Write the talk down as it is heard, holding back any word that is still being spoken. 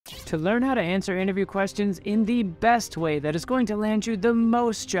To learn how to answer interview questions in the best way that is going to land you the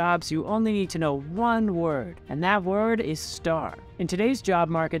most jobs, you only need to know one word, and that word is STAR. In today's job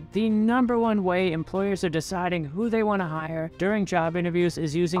market, the #1 way employers are deciding who they want to hire during job interviews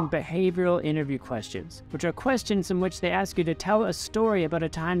is using behavioral interview questions, which are questions in which they ask you to tell a story about a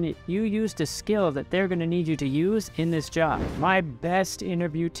time that you used a skill that they're going to need you to use in this job. My best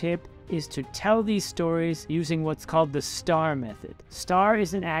interview tip is to tell these stories using what's called the STAR method. STAR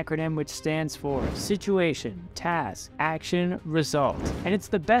is an acronym which stands for Situation, Task, Action, Result. And it's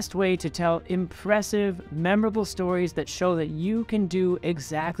the best way to tell impressive, memorable stories that show that you can do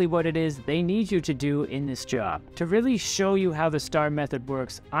exactly what it is they need you to do in this job. To really show you how the STAR method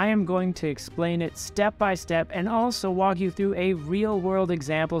works, I am going to explain it step by step and also walk you through a real-world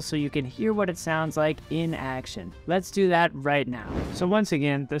example so you can hear what it sounds like in action. Let's do that right now. So once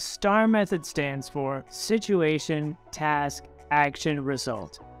again, the STAR method stands for Situation, Task, Action,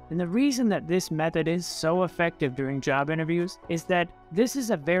 Result. And the reason that this method is so effective during job interviews is that this is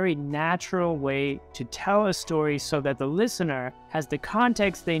a very natural way to tell a story so that the listener has the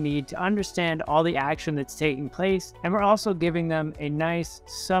context they need to understand all the action that's taking place. And we're also giving them a nice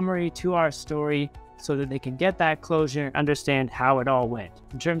summary to our story so that they can get that closure and understand how it all went.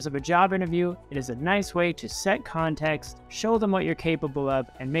 In terms of a job interview, it is a nice way to set context, show them what you're capable of,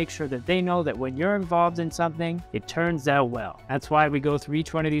 and make sure that they know that when you're involved in something, it turns out well. That's why we go through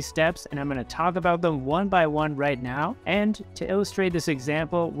each one of these steps, and I'm going to talk about them one by one right now. And to illustrate this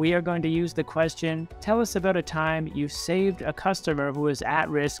example, we are going to use the question, tell us about a time you saved a customer who was at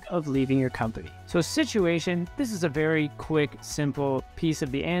risk of leaving your company. So situation, this is a very quick, simple piece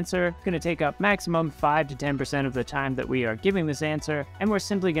of the answer. It's going to take up maximum 5 to 10% of the time that we are giving this answer, and we're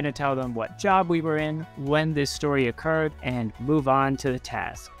simply going to tell them what job we were in, when this story occurred, and move on to the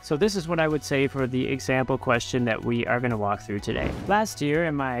task. So this is what I would say for the example question that we are going to walk through today. Last year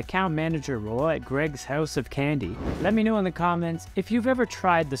in my account manager role at Greg's House of Candy, let me know in the comments if you've ever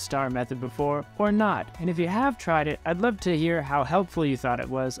tried the STAR method before or not, and if you have tried it, I'd love to hear how helpful you thought it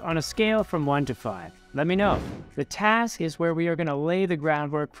was on a scale from 1 to 5. Let me know. The task is where we are going to lay the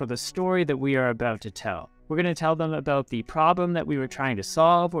groundwork for the story that we are about to tell. We're going to tell them about the problem that we were trying to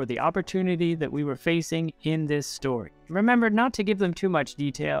solve or the opportunity that we were facing in this story. Remember not to give them too much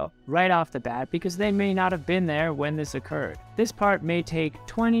detail right off the bat because they may not have been there when this occurred. This part may take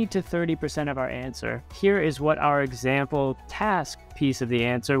 20 to 30% of our answer. Here is what our example task piece of the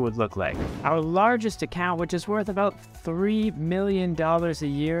answer would look like. Our largest account, which is worth about $3 million a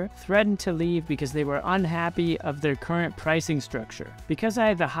year, threatened to leave because they were unhappy of their current pricing structure. Because I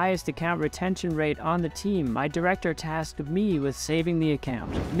had the highest account retention rate on the team, my director tasked me with saving the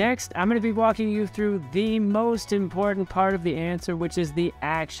account. Next, I'm going to be walking you through the most important part of the answer, which is the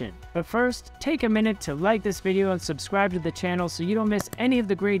action. But first, take a minute to like this video and subscribe to the channel so you don't miss any of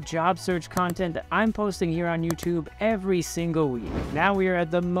the great job search content that I'm posting here on YouTube every single week. Now we are at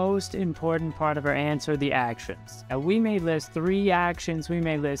the most important part of our answer, the actions. Now we may list 3 actions, we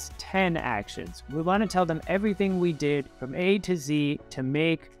may list 10 actions. We want to tell them everything we did from A to Z to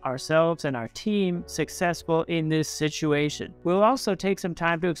make ourselves and our team successful in this situation. We'll also take some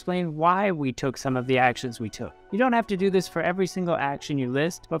time to explain why we took some of the actions we took. You don't have to do this for every single action you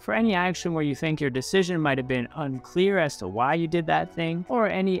list, but for any action where you think your decision might have been unclear as to why you did that thing, or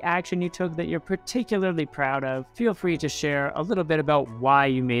any action you took that you're particularly proud of, feel free to share a little bit about why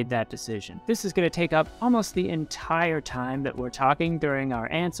you made that decision. This is going to take up almost the entire time that we're talking during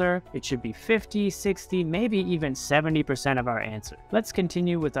our answer. It should be 50, 60, maybe even 70% of our answer. Let's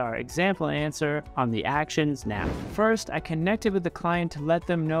continue with our example answer on the actions now. First, I connected with the client to let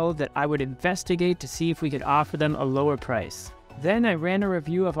them know that I would investigate to see if we could offer them a lower price. Then I ran a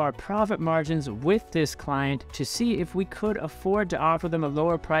review of our profit margins with this client to see if we could afford to offer them a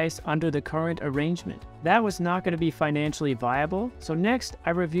lower price under the current arrangement. That was not going to be financially viable, so next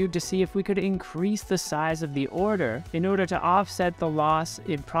I reviewed to see if we could increase the size of the order in order to offset the loss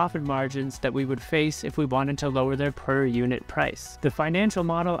in profit margins that we would face if we wanted to lower their per unit price. The financial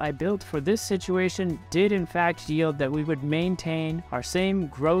model I built for this situation did in fact yield that we would maintain our same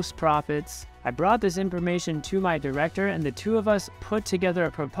gross profits. I brought this information to my director and the two of us put together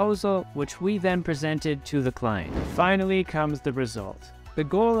a proposal which we then presented to the client. Finally comes the result. The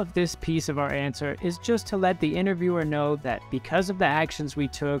goal of this piece of our answer is just to let the interviewer know that because of the actions we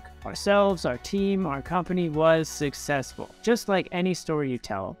took, ourselves, our team, our company was successful. Just like any story you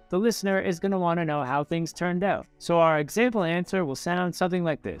tell, the listener is going to want to know how things turned out. So our example answer will sound something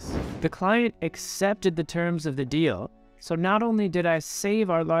like this. The client accepted the terms of the deal. So not only did I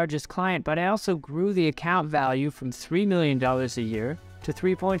save our largest client, but I also grew the account value from $3 million a year to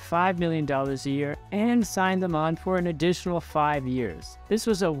 $3.5 million a year and signed them on for an additional 5 years. This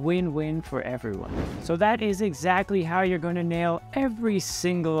was a win-win for everyone. So that is exactly how you're going to nail every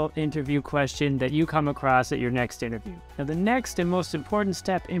single interview question that you come across at your next interview. Now, the next and most important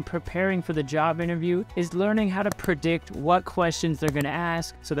step in preparing for the job interview is learning how to predict what questions they're going to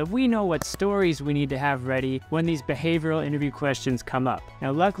ask so that we know what stories we need to have ready when these behavioral interview questions come up.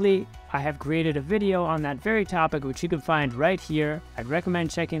 Now, luckily, I have created a video on that very topic, which you can find right here. I'd recommend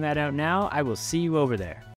checking that out now. I will see you over there.